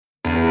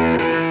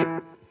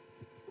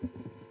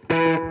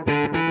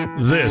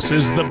This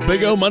is the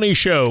Big O Money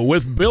Show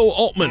with Bill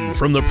Altman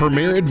from the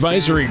Premier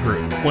Advisory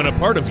Group. When a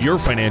part of your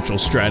financial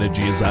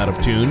strategy is out of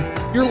tune,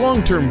 your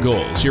long-term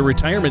goals, your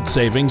retirement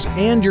savings,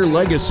 and your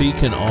legacy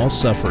can all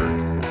suffer.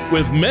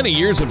 With many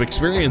years of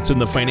experience in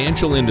the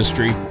financial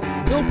industry,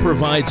 Bill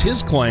provides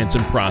his clients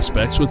and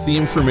prospects with the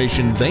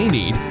information they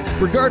need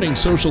regarding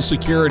Social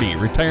Security,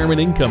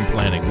 retirement income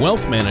planning,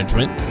 wealth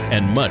management,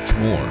 and much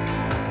more.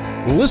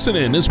 Listen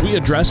in as we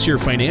address your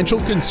financial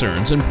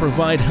concerns and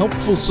provide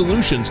helpful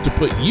solutions to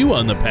put you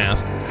on the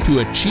path to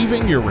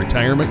achieving your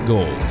retirement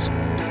goals.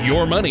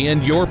 Your money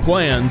and your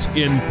plans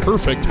in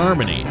perfect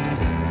harmony.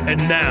 And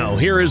now,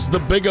 here is the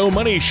Big O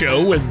Money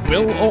Show with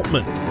Bill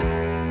Altman.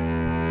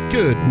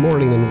 Good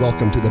morning and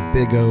welcome to the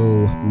Big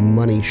O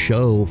Money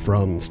Show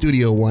from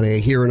Studio 1A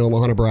here in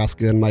Omaha,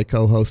 Nebraska, and my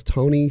co-host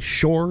Tony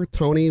Shore.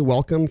 Tony,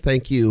 welcome.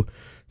 Thank you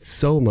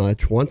so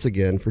much once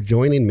again for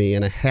joining me,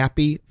 and a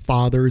happy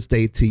Father's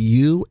Day to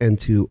you and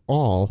to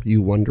all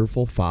you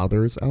wonderful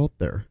fathers out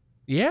there.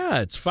 Yeah,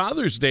 it's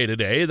Father's Day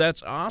today.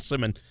 That's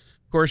awesome. And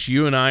of course,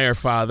 you and I are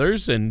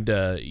fathers, and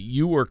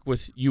you work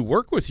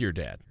with your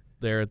dad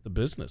there at the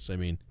business. I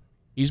mean,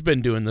 he's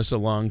been doing this a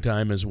long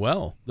time as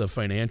well, the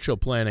financial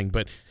planning.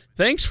 But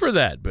thanks for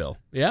that, Bill.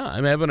 Yeah,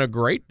 I'm having a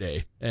great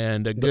day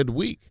and a good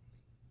week.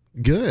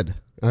 Good.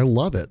 I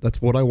love it.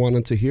 That's what I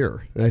wanted to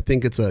hear. And I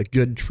think it's a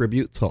good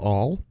tribute to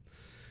all.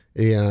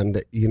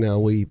 And, you know,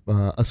 we,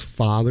 us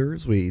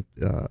fathers, I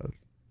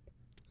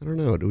don't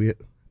know, I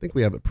think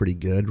we have it pretty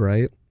good,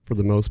 right? For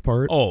the most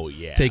part. Oh,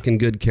 yeah. Taken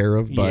good care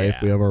of by,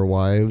 we have our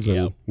wives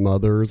and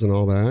mothers and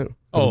all that.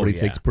 Everybody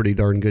takes pretty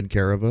darn good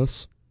care of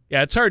us.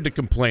 Yeah, it's hard to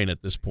complain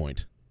at this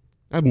point.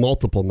 I have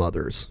multiple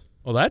mothers.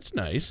 Well, that's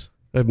nice.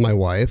 I have my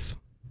wife.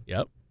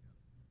 Yep.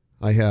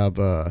 I have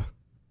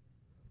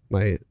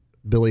my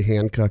Billy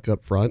Hancock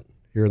up front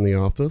here in the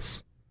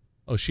office.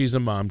 Oh, she's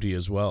a mom to you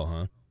as well,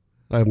 huh?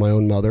 I have my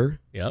own mother.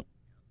 Yep.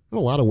 I have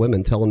a lot of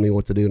women telling me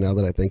what to do now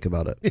that I think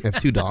about it. I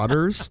have two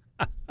daughters.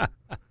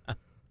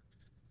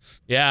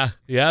 Yeah,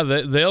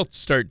 they'll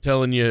start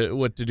telling you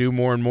what to do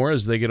more and more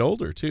as they get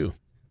older, too.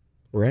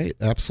 Right,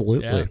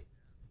 absolutely.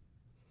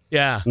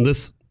 Yeah. And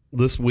this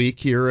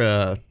week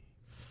here,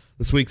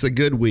 this week's a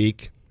good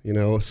week. You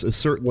know, it's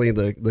certainly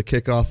the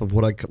kickoff of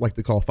what I like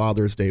to call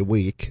Father's Day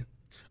week.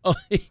 Oh,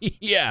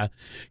 yeah.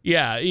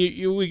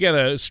 We got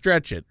to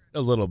stretch it a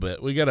little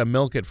bit. We got to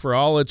milk it for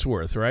all it's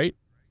worth, right?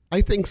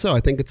 I think so. I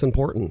think it's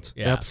important.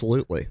 Yeah.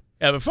 Absolutely.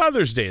 Yeah, but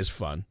Father's Day is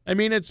fun. I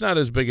mean, it's not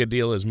as big a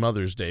deal as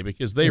Mother's Day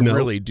because they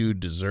really do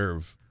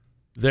deserve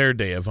their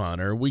day of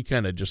honor. We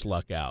kind of just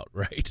luck out,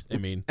 right? I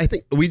mean, I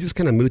think we just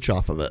kind of mooch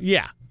off of it.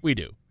 Yeah, we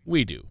do.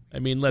 I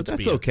mean,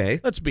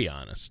 Let's be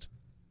honest.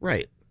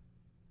 Right.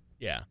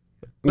 Yeah.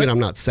 I mean, I'm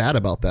not sad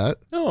about that.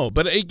 No,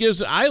 but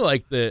I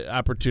like the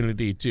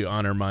opportunity to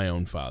honor my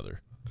own father.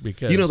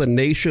 Because, you know, the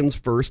nation's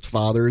first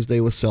Father's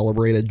Day was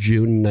celebrated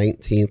June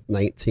 19th,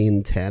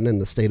 1910 in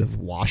the state of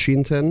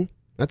Washington.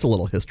 That's a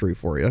little history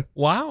for you.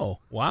 Wow.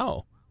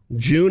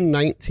 June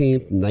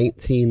 19th,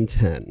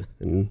 1910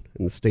 in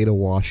the state of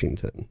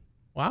Washington.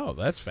 Wow,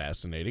 that's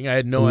fascinating. I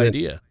had no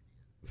idea.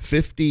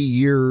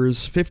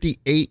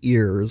 58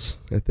 years,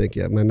 I think,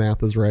 my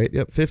math is right.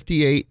 Yep,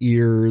 58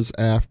 years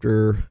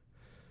after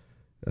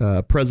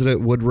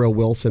President Woodrow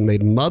Wilson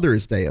made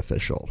Mother's Day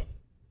official.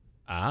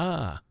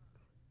 Ah,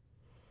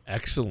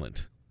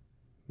 excellent.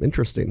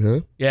 Interesting,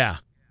 huh? Yeah.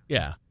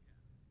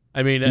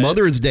 I mean,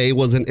 Mother's Day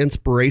was an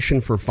inspiration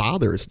for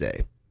Father's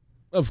Day.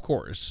 Of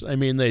course. I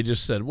mean, they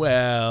just said,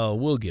 well,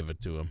 we'll give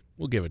it to them.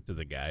 We'll give it to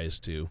the guys,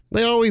 too.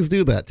 They always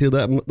do that, too,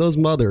 those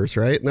mothers,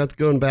 right? And that's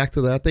going back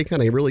to that. They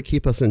kind of really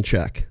keep us in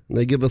check. And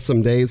they give us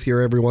some days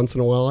here every once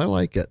in a while. I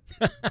like it.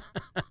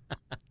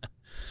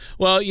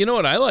 Well, you know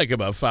what I like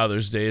about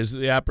Father's Day is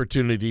the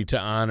opportunity to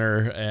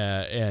honor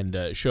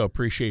and show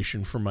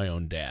appreciation for my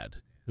own dad,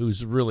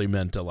 who's really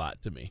meant a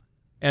lot to me,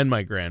 and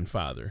my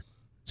grandfather.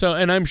 So,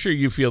 and I'm sure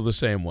you feel the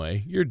same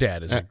way. Your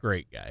dad is a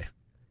great guy.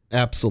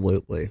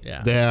 Absolutely.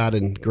 Yeah. Dad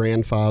and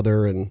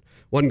grandfather. And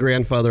one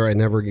grandfather I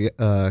never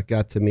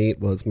got to meet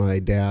was my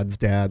dad's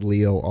dad,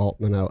 Leo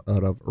Altman, out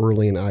of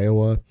Earlean,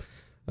 Iowa.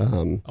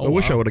 I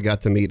wish I would have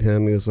got to meet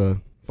him. He was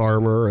a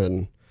farmer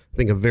and I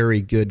think a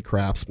very good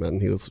craftsman.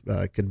 He was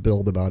could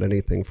build about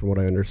anything from what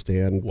I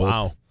understand.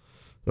 Wow.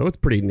 So it's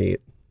pretty neat.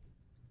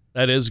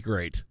 That is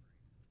great.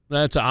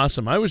 That's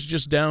awesome. I was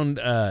just down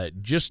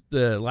just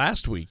the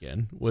last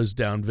weekend, was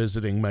down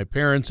visiting my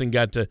parents and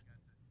got to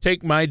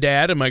take my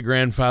dad and my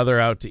grandfather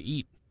out to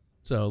eat.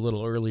 So a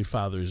little early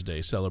Father's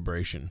Day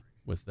celebration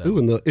with them.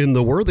 Ooh, in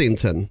the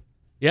Worthington.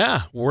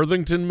 Yeah,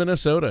 Worthington,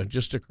 Minnesota,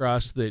 just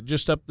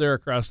up there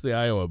across the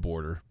Iowa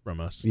border from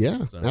us.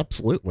 Yeah, so,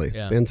 absolutely.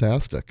 Yeah.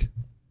 Fantastic.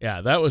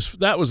 Yeah, that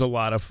was a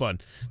lot of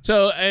fun.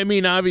 So, I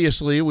mean,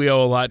 obviously we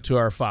owe a lot to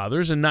our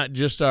fathers, and not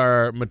just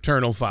our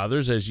maternal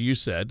fathers, as you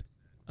said.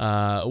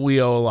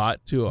 We owe a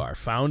lot to our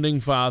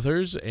founding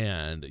fathers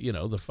and, you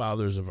know, the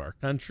fathers of our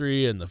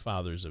country and the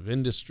fathers of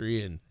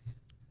industry and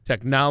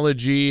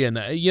technology. And,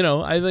 you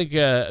know, I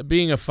think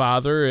being a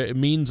father, it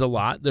means a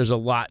lot. There's a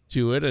lot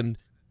to it. And,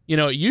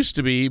 it used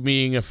to be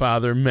being a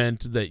father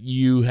meant that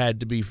you had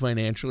to be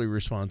financially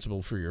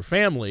responsible for your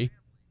family.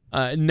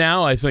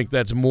 Now I think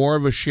that's more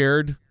of a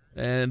shared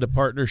and a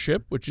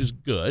partnership, which is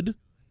good.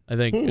 I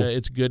think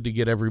it's good to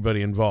get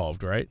everybody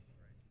involved, right?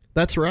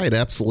 That's right.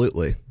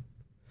 Absolutely.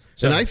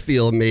 So, and I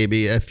feel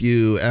maybe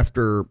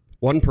after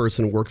one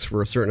person works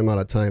for a certain amount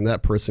of time,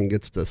 that person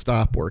gets to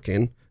stop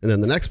working, and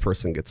then the next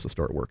person gets to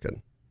start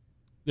working.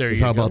 There you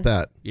go. How about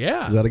that?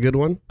 Yeah. Is that a good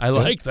one? I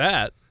like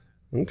that.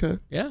 Okay.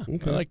 Yeah.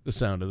 Okay. I like the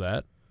sound of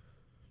that.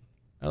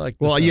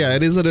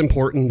 It is an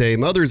important day.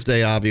 Mother's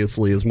Day,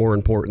 obviously, is more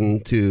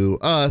important to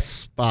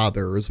us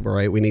fathers,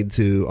 right? We need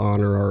to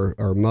honor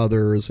our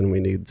mothers, and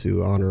we need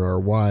to honor our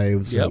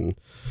wives and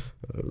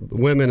the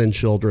women and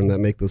children that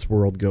make this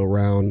world go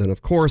round. And,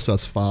 of course,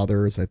 us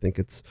fathers, I think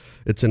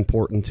it's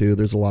important, too.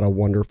 There's a lot of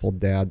wonderful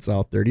dads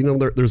out there. Do you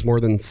know there's more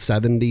than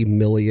 70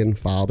 million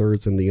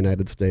fathers in the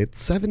United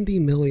States? 70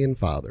 million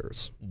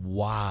fathers.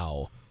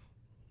 Wow.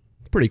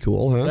 Pretty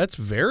cool, huh? That's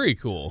very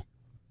cool.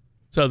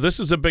 So this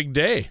is a big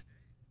day.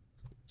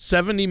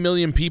 70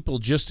 million people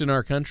just in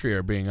our country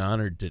are being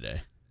honored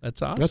today.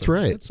 That's awesome. That's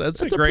right.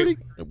 That's a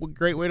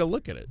great way to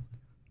look at it.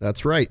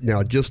 That's right.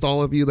 Now, just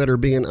all of you that are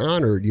being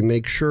honored, you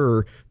make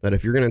sure that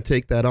if you're going to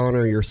take that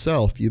honor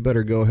yourself, you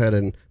better go ahead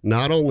and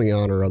not only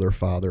honor other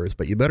fathers,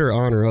 but you better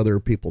honor other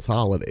people's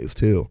holidays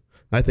too.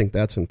 I think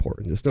that's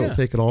important. Just don't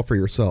take it all for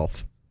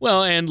yourself.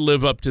 Well, and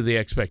live up to the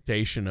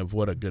expectation of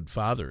what a good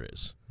father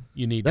is.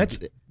 You need that's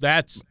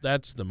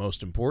the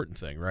most important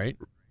thing, right?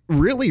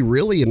 Really,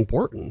 really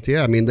important.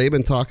 Yeah, I mean, they've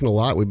been talking a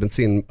lot. We've been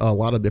seeing a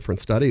lot of different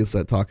studies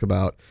that talk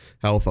about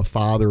how if a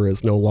father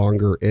is no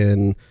longer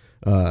in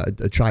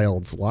a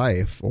child's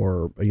life,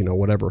 or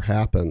whatever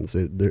happens,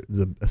 there's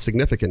a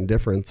significant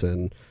difference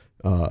in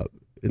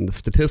the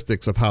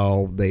statistics of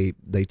how they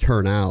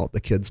turn out,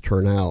 the kids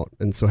turn out.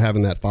 And so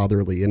having that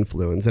fatherly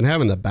influence and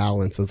having the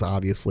balance is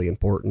obviously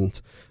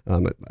important.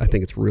 I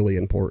think it's really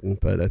important,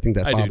 but I think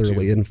that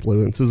fatherly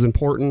influence is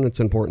important. It's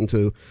important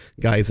to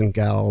guys and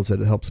gals.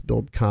 It helps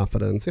build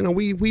confidence.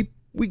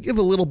 We give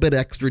a little bit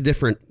extra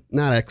different,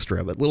 not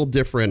extra, but a little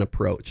different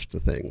approach to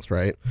things,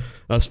 right?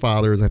 Us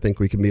fathers, I think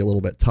we can be a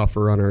little bit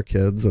tougher on our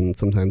kids, and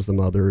sometimes the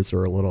mothers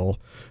are a little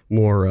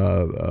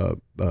more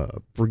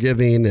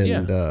forgiving,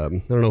 and I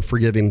don't know if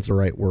forgiving is the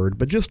right word,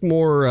 but just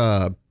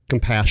more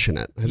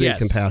compassionate. I think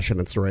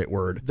compassionate's the right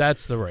word.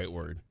 That's the right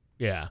word.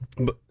 Yeah.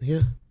 But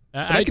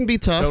I can be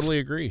tough. Totally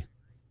agree.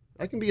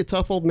 I can be a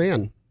tough old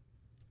man.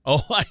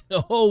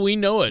 Oh, we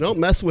know it. Don't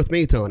mess with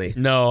me, Tony.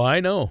 No,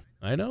 I know.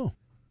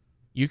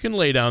 You can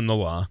lay down the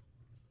law.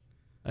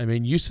 I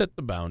mean, you set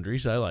the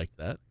boundaries. I like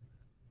that.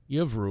 You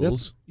have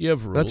rules.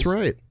 That's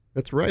right.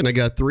 And I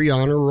got 3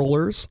 honor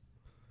rollers.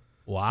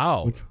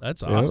 Wow.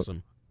 That's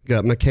awesome.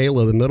 Got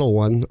Michaela, the middle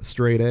one,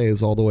 straight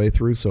A's all the way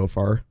through so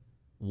far.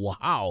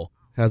 Wow.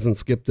 Hasn't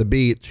skipped a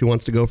beat. She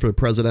wants to go for the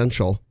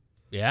presidential.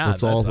 Yeah,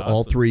 that's awesome.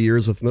 All 3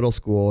 years of middle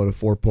school and a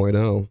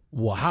 4.0.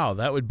 Wow,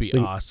 that would be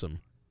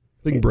awesome.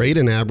 I think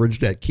Braden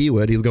averaged at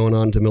Kiewit. He's going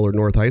on to Millard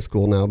North High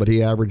School now, but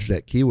he averaged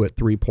at Kiewit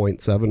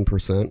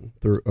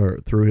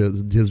 3.7%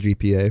 through his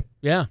GPA.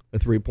 Yeah. A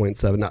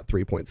 3.7, not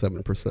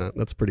 3.7%.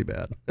 That's pretty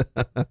bad.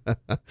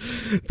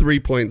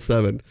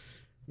 3.7.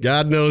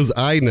 God knows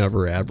I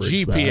never averaged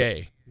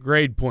GPA, that.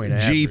 Grade point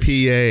average.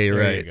 GPA,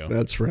 right.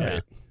 That's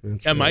right. Yeah.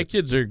 Right. My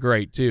kids are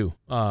great too.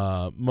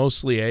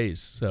 Mostly A's.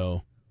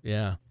 So,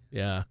 yeah.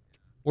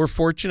 We're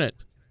fortunate.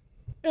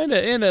 And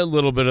a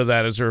little bit of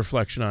that is a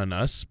reflection on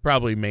us,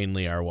 probably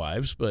mainly our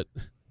wives. But,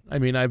 I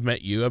mean, I've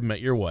met you. I've met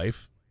your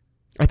wife.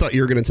 I thought you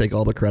were going to take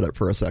all the credit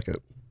for a second.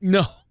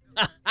 No,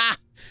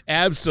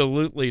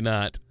 absolutely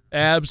not.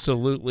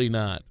 Absolutely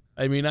not.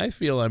 I mean, I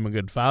feel I'm a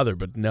good father,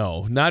 but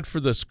no, not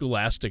for the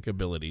scholastic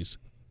abilities.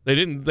 They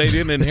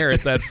didn't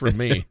inherit that from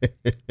me.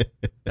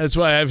 That's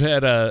why I've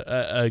had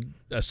a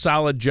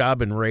solid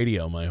job in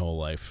radio my whole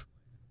life.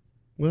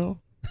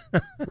 Well,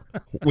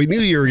 we knew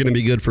you were going to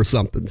be good for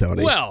something,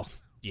 Tony. Well,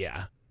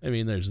 yeah. I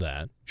mean, there's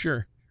that.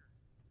 Sure.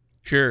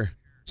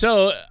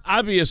 So,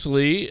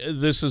 obviously,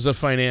 this is a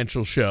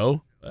financial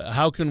show.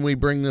 How can we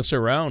bring this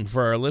around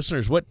for our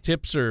listeners? What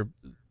tips or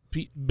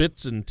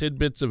bits and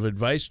tidbits of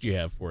advice do you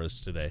have for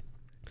us today?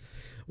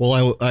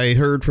 Well, I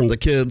heard from the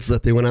kids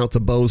that they went out to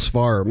Bo's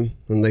farm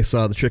and they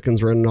saw the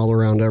chickens running all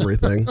around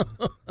everything.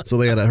 So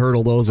they had to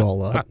hurdle those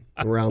all up,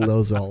 round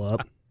those all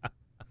up.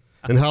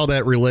 And how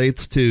that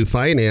relates to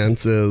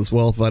finance is,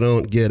 well, if I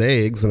don't get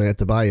eggs and I have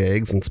to buy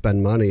eggs and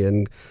spend money,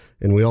 and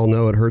we all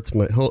know it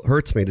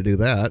hurts me to do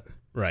that.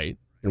 Right.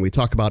 And we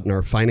talk about in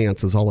our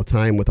finances all the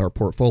time with our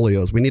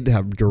portfolios. We need to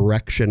have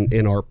direction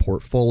in our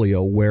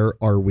portfolio. Where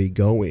are we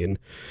going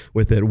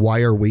with it?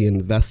 Why are we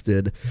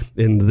invested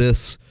in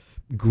this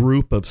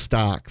group of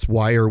stocks?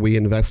 Why are we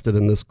invested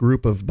in this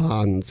group of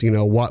bonds?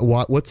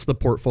 What's the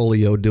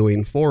portfolio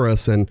doing for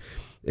us? And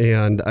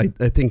And I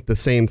think the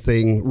same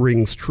thing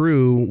rings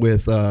true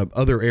with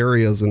other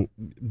areas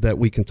that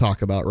we can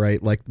talk about,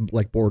 right?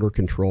 Like border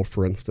control,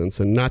 for instance.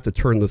 And not to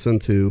turn this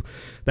into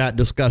that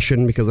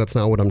discussion, because that's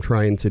not what I'm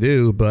trying to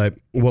do. But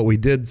what we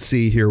did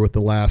see here with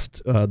the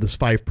last, this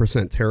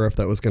 5% tariff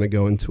that was going to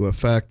go into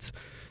effect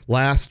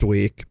last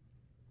week,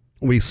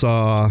 we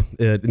saw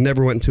it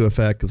never went into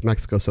effect because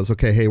Mexico says,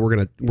 okay, hey, we're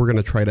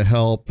gonna try to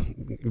help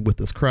with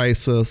this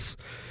crisis.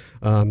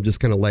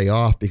 Just kind of lay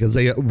off because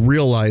they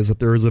realize that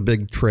there is a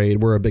big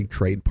trade. We're a big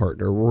trade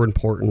partner. We're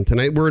important,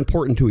 and we're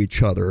important to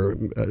each other.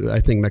 I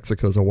think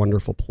Mexico is a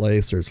wonderful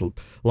place. There's a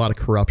lot of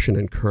corruption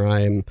and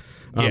crime,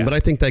 but I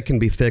think that can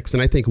be fixed.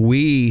 And I think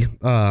we,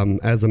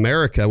 as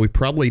America, we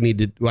probably need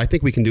to. I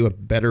think we can do a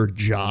better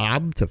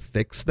job to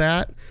fix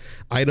that.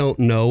 I don't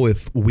know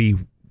if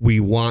we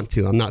want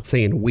to. I'm not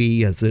saying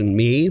we as in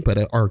me, but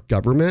our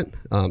government.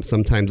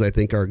 Sometimes I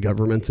think our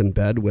government's in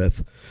bed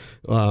with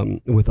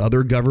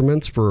other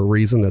governments for a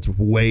reason that's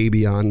way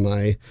beyond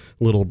my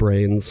little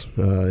brain's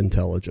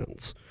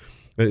intelligence.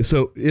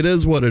 So it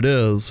is what it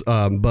is.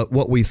 But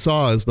what we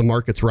saw is the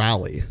markets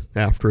rally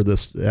after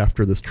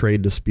this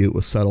trade dispute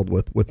was settled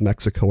with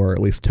Mexico, or at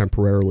least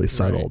temporarily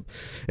settled.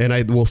 Right. And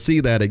I will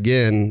see that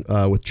again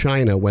with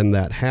China when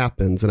that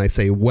happens. And I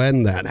say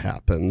when that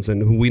happens,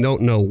 and we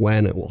don't know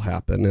when it will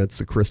happen.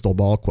 It's a crystal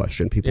ball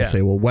question. People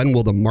say, well, when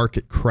will the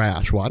market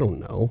crash? Well, I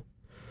don't know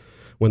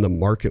when the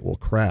market will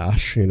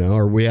crash.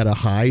 Are we at a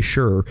high?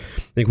 Sure.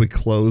 I think we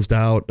closed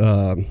out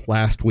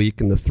last week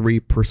in the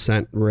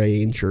 3%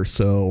 range or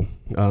so,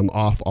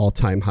 off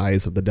all-time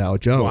highs of the Dow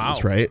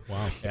Jones. Right?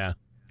 Wow. Yeah.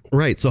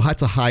 Right. So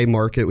that's a high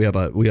market. We have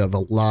a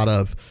lot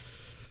of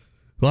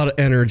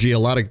energy, a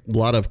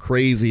lot of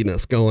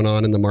craziness going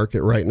on in the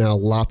market right now.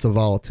 Lots of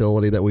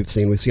volatility that we've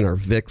seen. We've seen our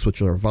VIX,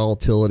 which is our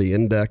volatility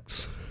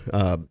index.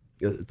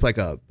 It's like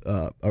a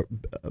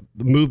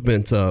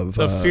movement of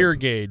the fear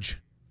gauge.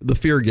 The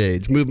fear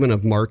gauge, movement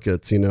of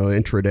markets,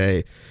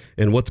 intraday,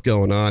 and what's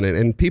going on.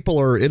 And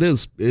people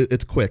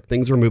it's quick.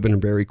 Things are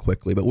moving very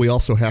quickly, but we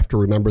also have to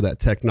remember that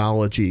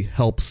technology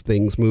helps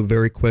things move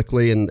very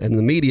quickly, and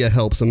the media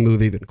helps them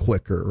move even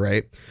quicker,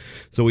 right?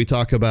 So we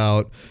talk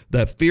about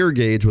that fear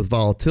gauge with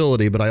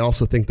volatility, but I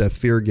also think that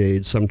fear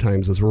gauge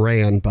sometimes is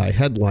ran by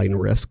headline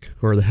risk,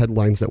 or the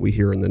headlines that we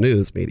hear in the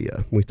news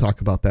media. We talk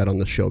about that on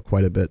the show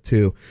quite a bit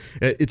too.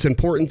 It's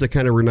important to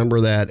kind of remember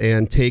that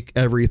and take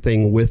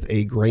everything with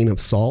a grain of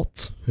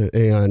salt.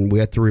 And we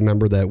have to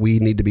remember that we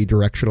need to be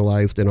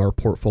directionalized in our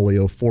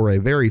portfolio for a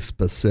very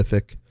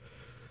specific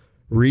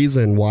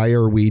reason. Why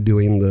are we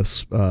doing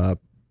this?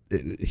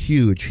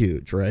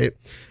 Huge, right?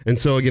 And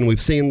so again, we've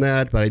seen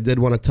that, but I did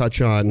want to touch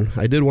on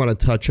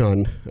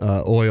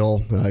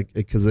oil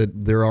because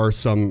there are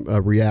some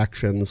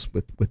reactions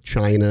with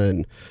China,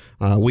 and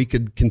we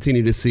could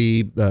continue to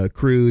see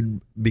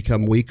crude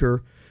become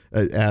weaker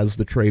as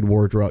the trade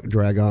war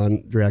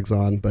drags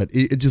on. But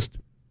it just,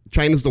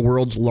 China's the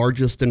world's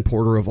largest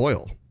importer of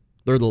oil.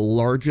 They're the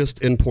largest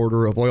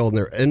importer of oil, and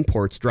their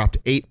imports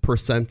dropped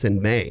 8%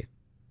 in May.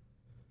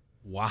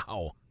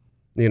 Wow.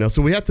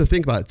 So we have to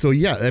think about it. So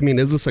yeah, I mean,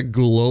 is this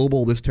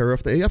this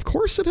tariff thing? Of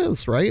course it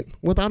is, right?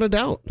 Without a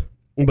doubt.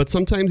 But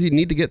sometimes you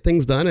need to get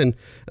things done, and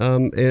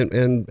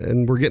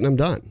we're getting them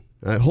done.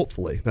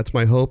 Hopefully, that's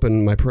my hope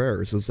and my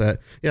prayers is that,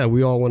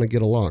 we all want to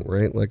get along,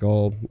 right? Like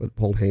all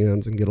hold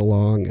hands and get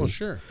along. Well,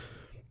 sure.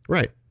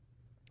 Right.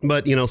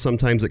 But,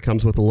 sometimes it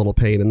comes with a little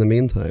pain in the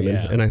meantime.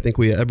 Yeah. And I think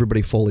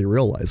everybody fully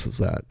realizes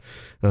that.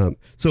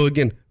 So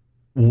again,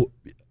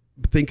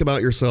 think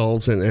about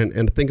yourselves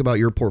and think about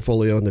your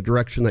portfolio and the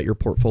direction that your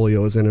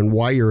portfolio is in and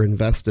why you're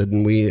invested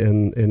and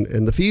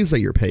the fees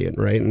that you're paying,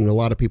 right? And a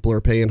lot of people are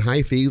paying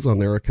high fees on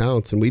their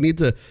accounts, and we need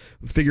to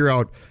figure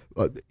out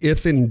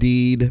if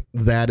indeed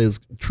that is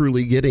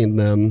truly getting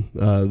them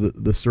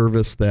the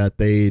service that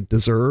they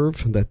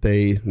deserve, that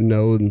they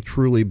know and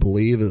truly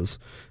believe is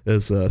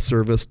a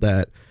service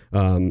that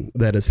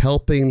is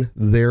helping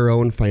their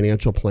own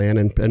financial plan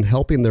and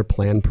helping their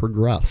plan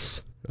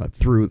progress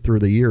through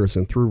the years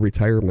and through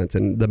retirement.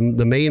 And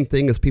the main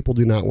thing is people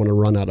do not want to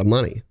run out of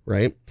money,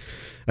 right?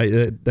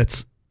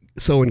 That's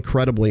so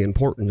incredibly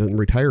important in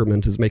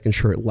retirement, is making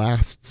sure it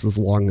lasts as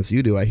long as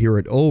you do. I hear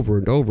it over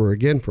and over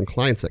again from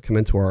clients that come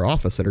into our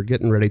office that are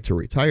getting ready to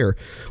retire.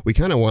 We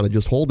kind of want to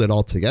just hold it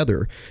all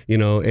together,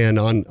 and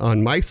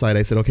on my side,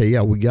 I said, okay,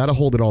 we got to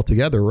hold it all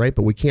together, right?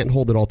 But we can't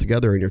hold it all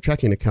together in your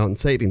checking account and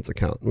savings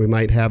account. We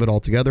might have it all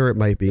together. It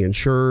might be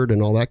insured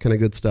and all that kind of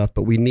good stuff,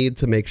 but we need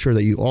to make sure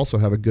that you also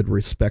have a good,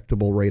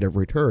 respectable rate of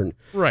return.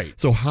 Right.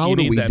 So how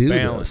do we do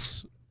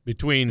this?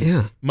 Between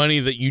money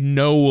that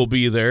will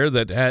be there,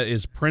 that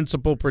is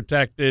principal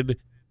protected,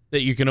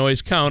 that you can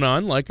always count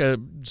on, like a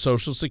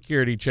Social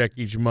Security check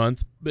each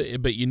month,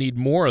 but you need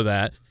more of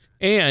that,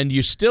 and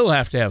you still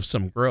have to have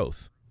some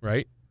growth,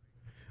 right?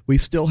 We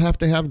still have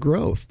to have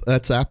growth.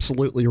 That's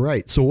absolutely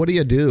right. So what do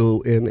you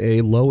do in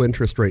a low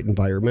interest rate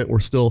environment? We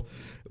still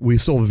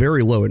have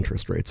very low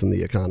interest rates in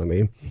the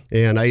economy,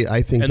 and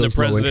I think those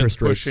low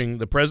interest rates.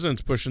 The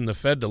president's pushing the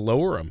Fed to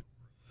lower them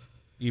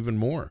even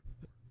more.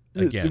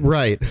 again.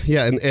 Right.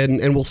 Yeah.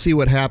 And we'll see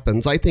what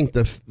happens. I think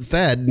the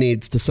Fed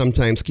needs to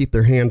sometimes keep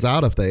their hands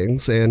out of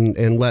things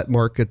and let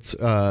markets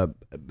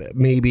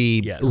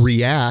maybe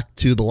react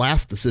to the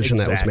last decision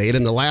that was made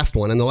and the last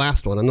one and the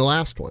last one and the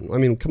last one. I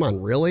mean, come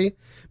on, really?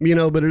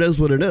 But it is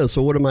what it is.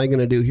 So what am I going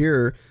to do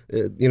here?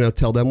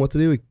 Tell them what to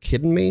do? Are you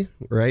kidding me?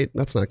 Right?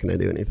 That's not going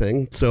to do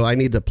anything. So I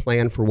need to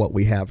plan for what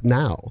we have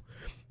now.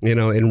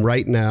 And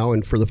right now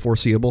and for the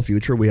foreseeable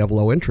future, we have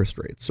low interest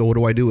rates. So what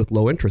do I do with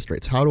low interest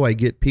rates? How do I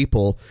get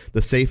people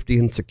the safety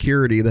and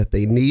security that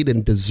they need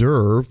and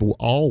deserve,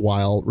 all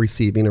while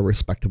receiving a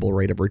respectable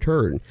rate of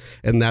return?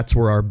 And that's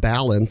where our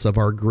balance of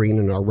our green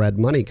and our red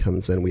money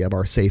comes in. We have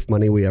our safe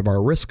money, we have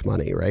our risk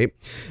money, right?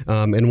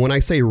 And when I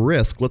say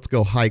risk, let's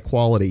go high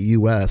quality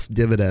U.S.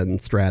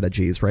 dividend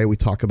strategies, right? We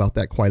talk about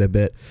that quite a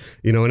bit,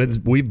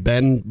 and we've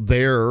been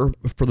there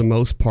for the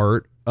most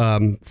part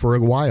for a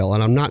while.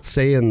 And I'm not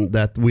saying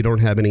that we don't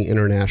have any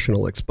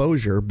international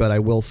exposure, but I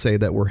will say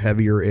that we're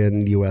heavier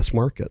in U.S.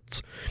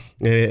 markets.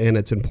 And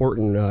it's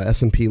important,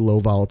 S&P low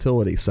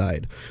volatility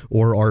side,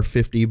 or our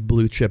 50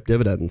 blue chip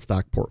dividend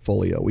stock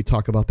portfolio. We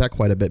talk about that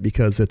quite a bit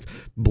because it's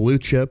blue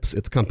chips.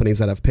 It's companies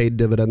that have paid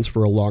dividends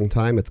for a long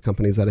time. It's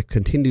companies that have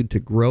continued to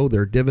grow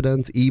their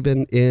dividends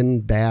even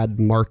in bad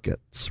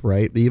markets,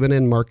 right? Even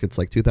in markets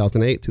like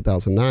 2008,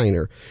 2009,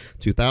 or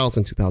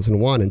 2000,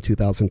 2001, and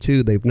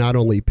 2002, they've not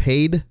only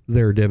paid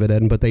their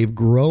dividend, but they've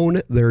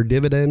grown their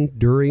dividend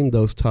during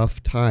those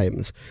tough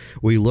times.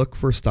 We look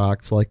for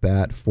stocks like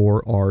that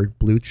for our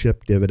blue chip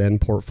dividend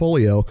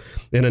portfolio,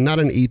 and not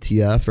an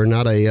ETF or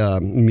not a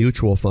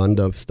mutual fund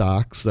of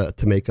stocks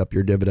to make up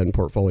your dividend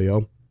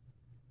portfolio,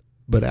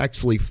 but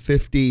actually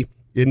 50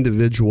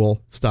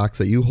 individual stocks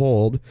that you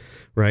hold,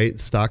 right?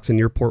 Stocks in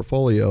your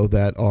portfolio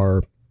that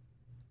are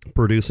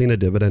producing a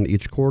dividend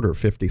each quarter.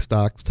 50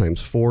 stocks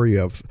times 4, you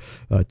have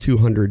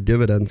 200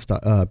 dividend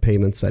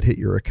payments that hit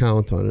your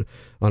account on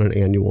an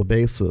annual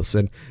basis.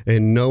 And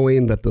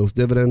knowing that those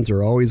dividends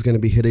are always going to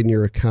be hitting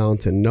your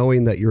account, and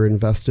knowing that you're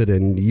invested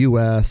in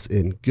U.S.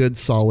 in good,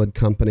 solid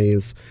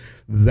companies,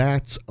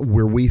 that's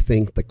where we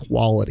think the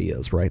quality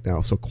is right now.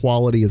 So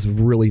quality is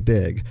really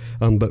big,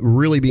 but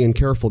really being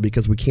careful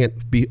because we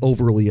can't be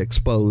overly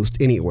exposed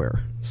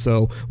anywhere.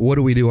 So what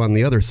do we do on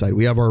the other side?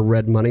 We have our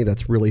red money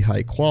that's really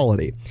high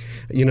quality,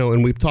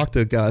 and we've talked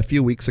a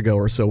few weeks ago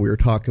or so, we were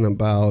talking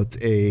about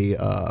a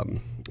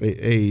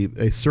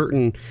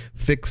certain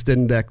fixed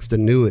indexed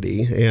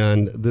annuity.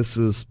 And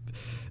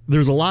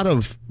there's a lot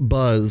of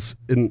buzz,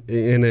 and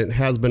it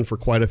has been for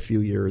quite a few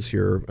years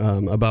here,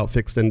 about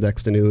fixed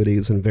indexed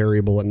annuities and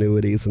variable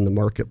annuities in the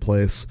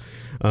marketplace.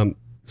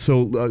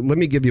 So let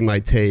me give you my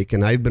take.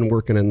 And I've been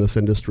working in this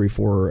industry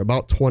for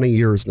about 20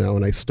 years now.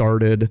 And I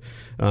started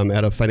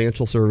at a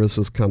financial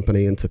services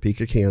company in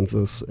Topeka,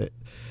 Kansas,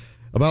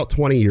 about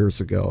 20 years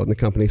ago, and the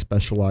company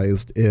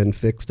specialized in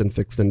fixed and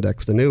fixed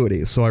indexed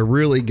annuities. So I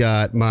really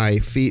got my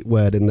feet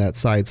wet in that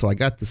side. So I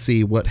got to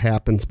see what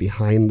happens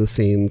behind the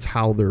scenes,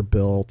 how they're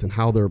built and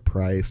how they're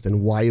priced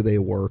and why they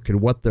work and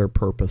what their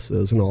purpose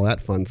is and all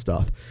that fun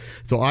stuff.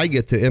 So I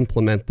get to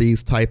implement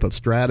these type of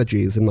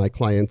strategies in my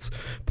client's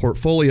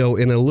portfolio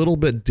in a little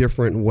bit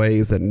different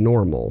way than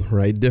normal,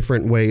 right?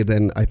 Different way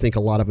than I think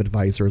a lot of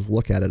advisors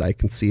look at it. I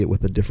can see it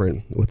with a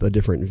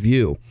different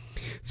view.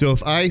 So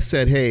if I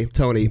said, hey,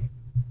 Tony,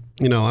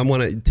 I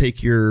want to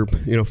take your,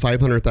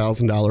 $500,000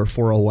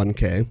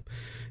 401k,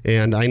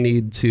 and I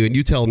need to, and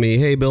you tell me,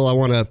 hey, Bill, I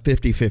want a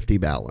 50-50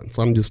 balance.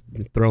 I'm just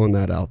throwing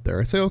that out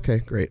there. I say, okay,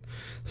 great.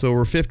 So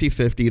we're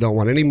 50-50. You don't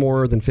want any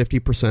more than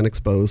 50%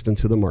 exposed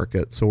into the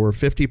market. So we're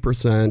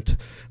 50%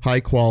 high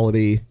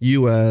quality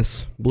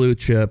U.S. blue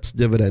chips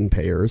dividend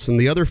payers, and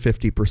the other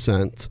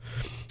 50%,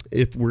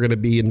 if we're going to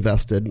be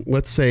invested,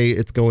 let's say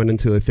it's going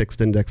into a fixed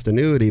indexed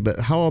annuity, but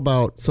how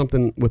about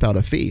something without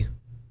a fee?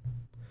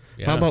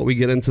 Yeah. How about we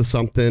get into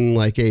something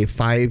like a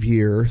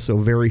 5-year, so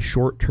very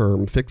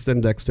short-term fixed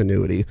indexed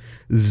annuity,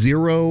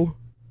 0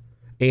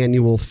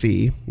 annual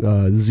fee,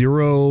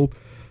 0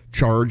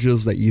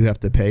 charges that you have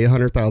to pay.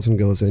 100,000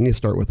 goes in. You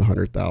start with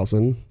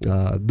 100,000.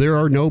 There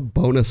are no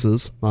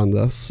bonuses on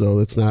this, so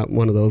it's not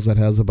one of those that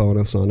has a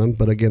bonus on them.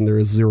 But again, there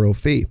is 0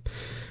 fee.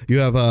 You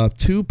have a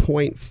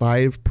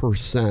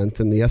 2.5%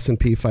 in the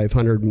S&P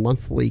 500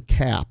 monthly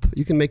cap.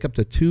 You can make up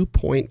to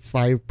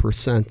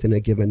 2.5% in a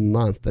given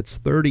month. That's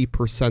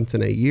 30%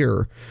 in a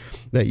year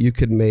that you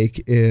could make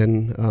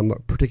in a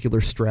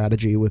particular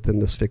strategy within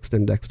this fixed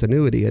indexed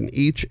annuity. And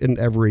each and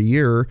every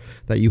year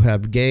that you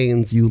have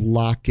gains, you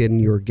lock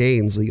in your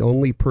gains. The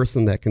only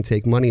person that can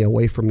take money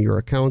away from your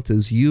account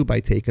is you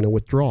by taking a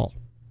withdrawal.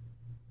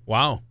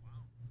 Wow.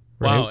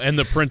 Right? Wow. And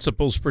the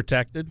principal's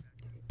protected?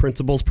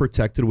 Principal's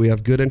protected. We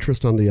have good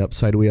interest on the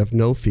upside. We have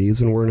no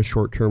fees, and we're in a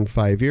short-term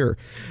 5-year.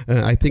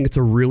 I think it's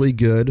a really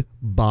good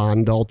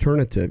bond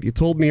alternative. You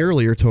told me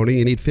earlier, Tony,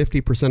 you need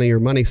 50% of your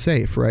money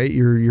safe, right?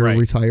 You're right.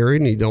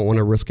 Retiring, and you don't want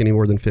to risk any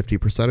more than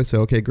 50%. I say,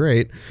 okay,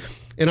 great.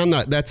 And I'm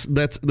not, this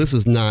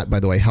is not, by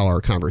the way, how our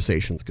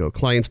conversations go.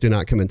 Clients do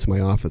not come into my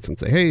office and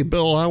say, hey,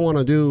 Bill, I want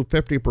to do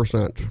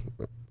 50%.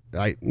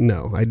 I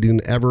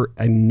never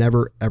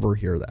ever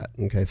hear that.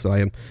 Okay, so I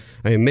am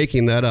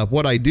making that up.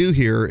 What I do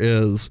hear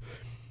is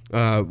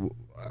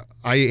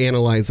I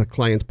analyze a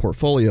client's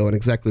portfolio and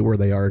exactly where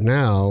they are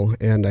now,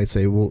 and I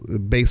say, well,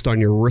 based on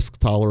your risk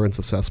tolerance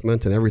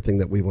assessment and everything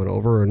that we went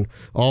over and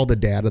all the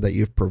data that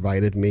you've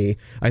provided me,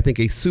 I think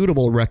a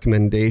suitable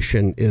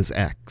recommendation is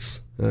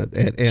X.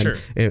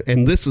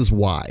 And this is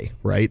why,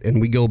 right?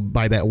 And we go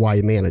by that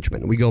why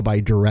management. We go by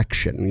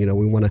direction. You know,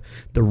 we want to,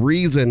 the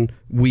reason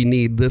we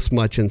need this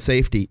much in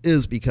safety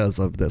is because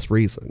of this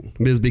reason,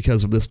 is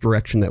because of this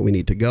direction that we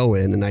need to go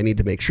in. And I need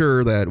to make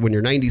sure that when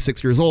you're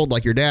 96 years old,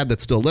 like your dad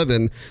that's still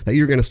living, that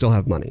you're going to still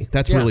have money.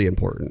 That's really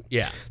important.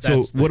 Yeah.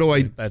 So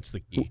that's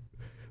the key.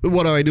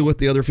 What do I do with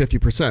the other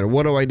 50%?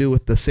 What do I do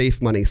with the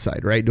safe money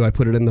side, right? Do I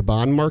put it in the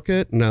bond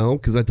market? No,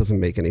 because that doesn't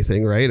make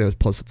anything, right?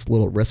 Plus, it's a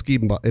little risky.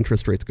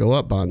 Interest rates go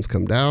up, bonds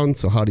come down.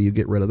 So how do you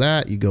get rid of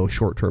that? You go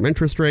short-term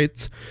interest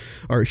rates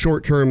or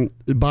short-term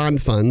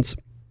bond funds.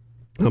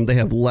 They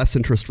have less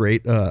interest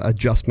rate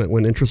adjustment.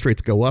 When interest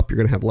rates go up, you're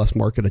going to have less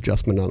market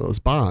adjustment on those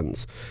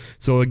bonds.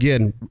 So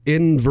again,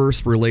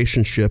 inverse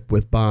relationship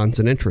with bonds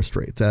and interest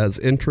rates. As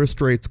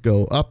interest rates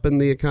go up in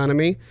the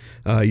economy,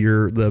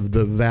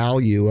 the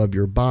value of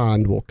your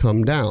bond will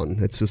come down.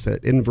 It's just an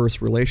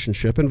inverse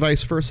relationship, and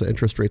vice versa.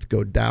 Interest rates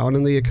go down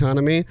in the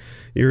economy,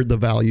 the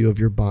value of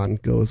your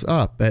bond goes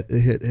up.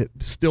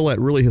 Still at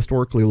really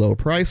historically low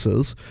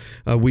prices,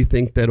 we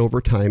think that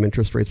over time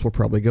interest rates will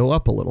probably go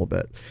up a little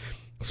bit.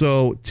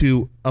 So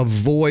to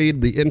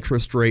avoid the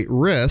interest rate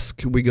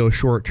risk, we go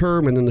short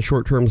term, and then the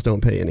short terms don't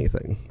pay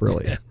anything,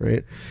 really,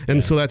 right?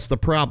 And so that's the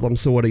problem.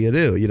 So what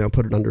do? You know,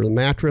 put it under the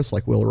mattress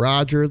like Will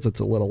Rogers. It's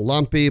a little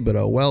lumpy, but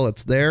oh well,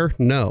 it's there.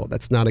 No,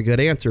 that's not a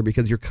good answer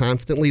because you're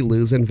constantly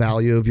losing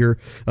value of your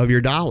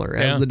dollar.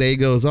 As the day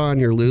goes on,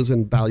 you're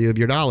losing value of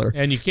your dollar.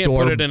 And you can't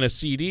put it in a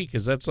CD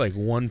because that's like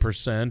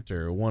 1%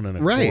 or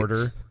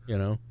 1.25%. You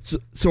know,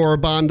 so our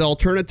bond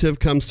alternative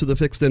comes to the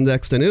fixed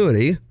indexed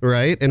annuity,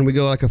 right? And we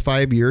go like a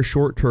 5-year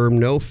short term,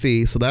 no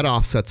fee. So that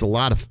offsets a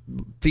lot of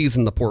fees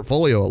in the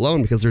portfolio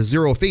alone because there's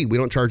zero fee. We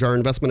don't charge our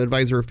investment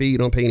advisor a fee. You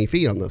don't pay any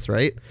fee on this,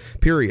 right?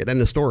 Period. End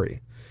of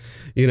story.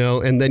 You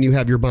know, and then you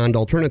have your bond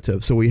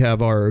alternative. So we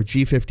have our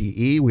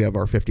G50E, we have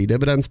our 50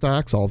 dividend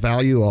stocks, all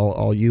value,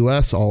 all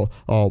U.S., all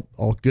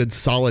good,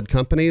 solid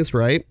companies,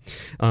 right?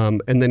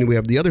 And then we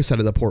have the other side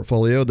of the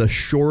portfolio, the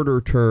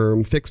shorter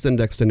term fixed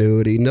indexed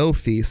annuity, no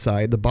fee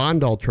side, the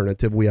bond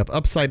alternative. We have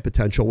upside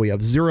potential, we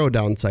have zero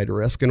downside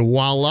risk, and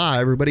voila,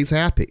 everybody's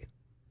happy.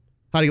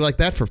 How do you like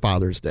that for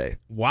Father's Day?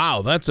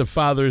 Wow, that's a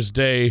Father's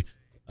Day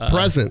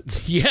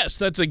present. Yes,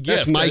 that's a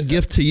gift. That's my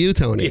gift to you,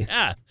 Tony.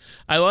 Yeah,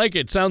 I like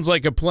it. Sounds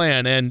like a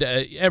plan. And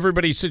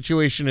everybody's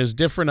situation is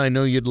different. I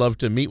know you'd love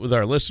to meet with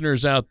our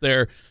listeners out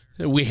there.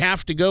 We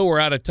have to go. We're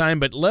out of time,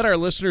 but let our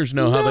listeners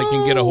know how they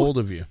can get a hold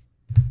of you.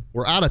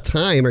 We're out of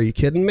time. Are you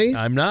kidding me?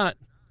 I'm not.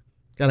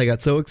 God, I got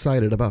so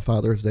excited about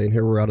Father's Day, and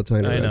here we're out of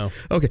time. I know.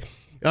 Okay.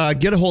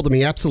 Get a hold of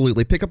me.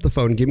 Absolutely. Pick up the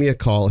phone. Give me a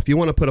call. If you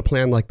want to put a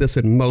plan like this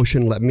in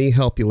motion, let me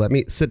help you. Let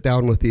me sit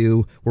down with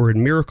you. We're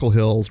in Miracle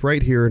Hills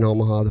right here in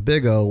Omaha, the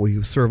Big O.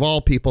 We serve all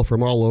people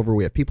from all over.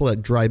 We have people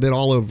that drive in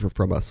all over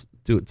from us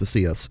to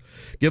see us.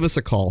 Give us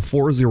a call,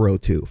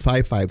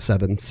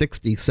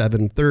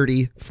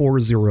 402-557-6730,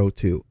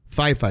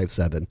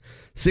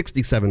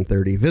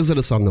 402-557-6730. Visit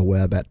us on the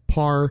web at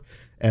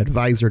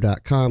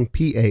paradvisor.com,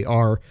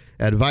 P-A-R,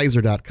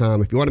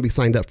 advisor.com. If you want to be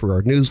signed up for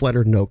our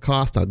newsletter, no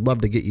cost. I'd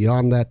love to get you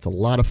on that. It's a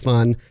lot of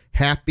fun.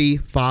 Happy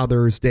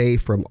Father's Day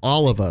from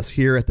all of us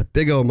here at the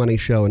Big O Money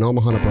Show in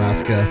Omaha,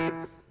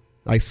 Nebraska.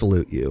 I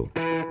salute you.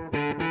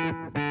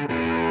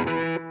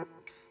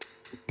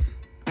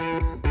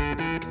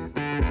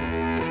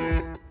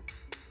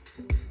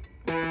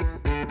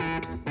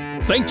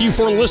 Thank you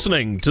for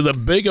listening to the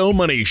Big O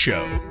Money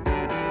Show.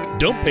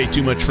 Don't pay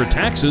too much for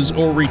taxes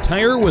or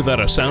retire without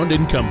a sound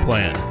income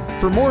plan.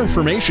 For more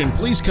information,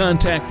 please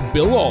contact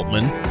Bill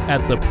Altman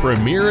at the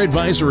Premier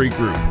Advisory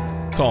Group.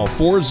 Call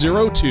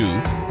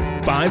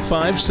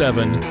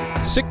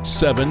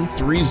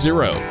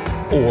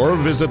 402-557-6730 or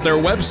visit their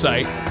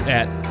website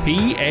at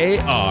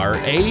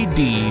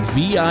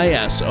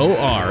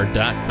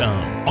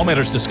paradvisor.com. All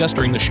matters discussed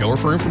during the show are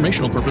for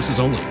informational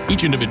purposes only.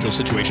 Each individual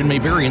situation may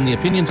vary, and the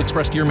opinions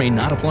expressed here may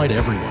not apply to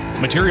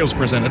everyone. Materials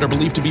presented are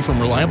believed to be from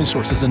reliable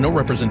sources, and no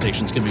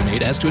representations can be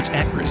made as to its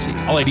accuracy.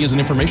 All ideas and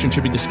information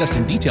should be discussed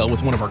in detail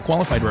with one of our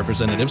qualified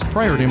representatives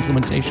prior to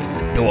implementation.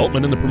 Bill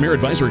Altman and the Premier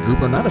Advisory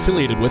Group are not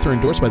affiliated with or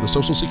endorsed by the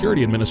Social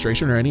Security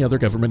Administration or any other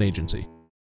government agency.